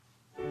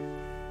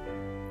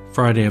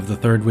Friday of the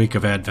third week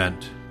of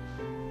Advent.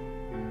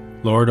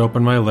 Lord,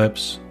 open my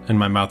lips, and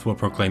my mouth will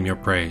proclaim your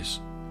praise.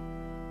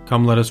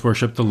 Come, let us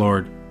worship the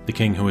Lord, the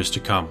King who is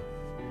to come.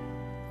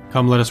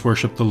 Come, let us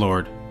worship the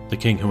Lord, the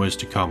King who is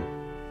to come.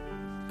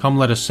 Come,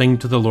 let us sing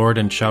to the Lord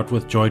and shout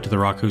with joy to the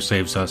Rock who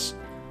saves us.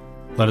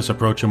 Let us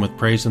approach him with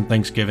praise and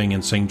thanksgiving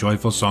and sing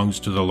joyful songs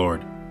to the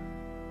Lord.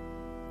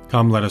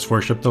 Come, let us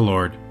worship the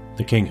Lord,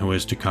 the King who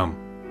is to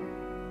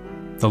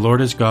come. The Lord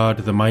is God,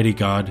 the mighty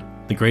God,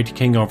 the great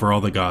King over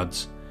all the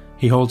gods.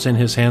 He holds in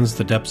his hands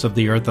the depths of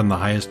the earth and the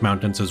highest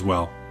mountains as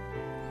well.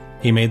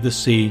 He made the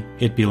sea,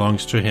 it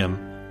belongs to him,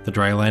 the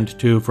dry land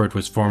too, for it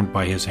was formed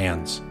by his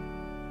hands.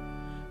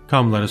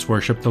 Come, let us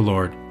worship the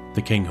Lord,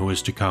 the King who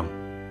is to come.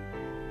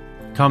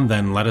 Come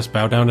then, let us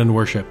bow down and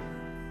worship,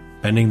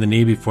 bending the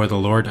knee before the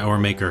Lord our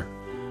Maker,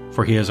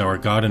 for he is our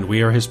God and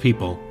we are his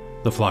people,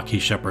 the flock he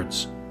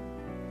shepherds.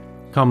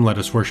 Come, let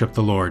us worship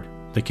the Lord,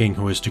 the King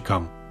who is to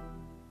come.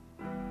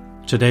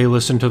 Today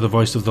listen to the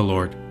voice of the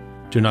Lord.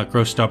 Do not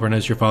grow stubborn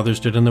as your fathers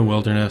did in the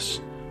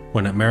wilderness,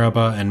 when at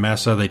Meribah and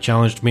Massah they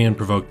challenged me and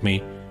provoked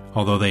me,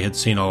 although they had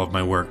seen all of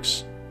my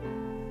works.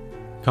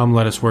 Come,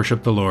 let us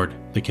worship the Lord,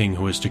 the King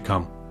who is to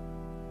come.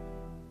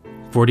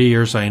 40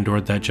 years I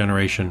endured that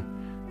generation.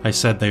 I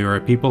said, they are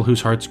a people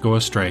whose hearts go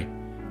astray,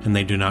 and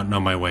they do not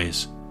know my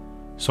ways.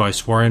 So I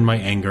swore in my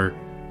anger,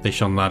 they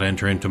shall not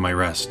enter into my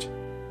rest.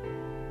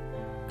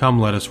 Come,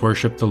 let us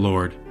worship the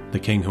Lord, the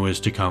King who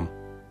is to come.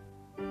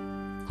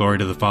 Glory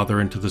to the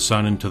Father, and to the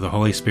Son, and to the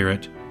Holy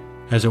Spirit,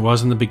 as it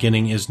was in the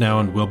beginning, is now,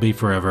 and will be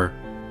forever.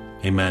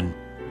 Amen.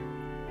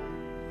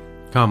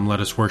 Come, let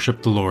us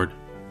worship the Lord,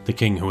 the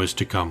King who is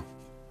to come.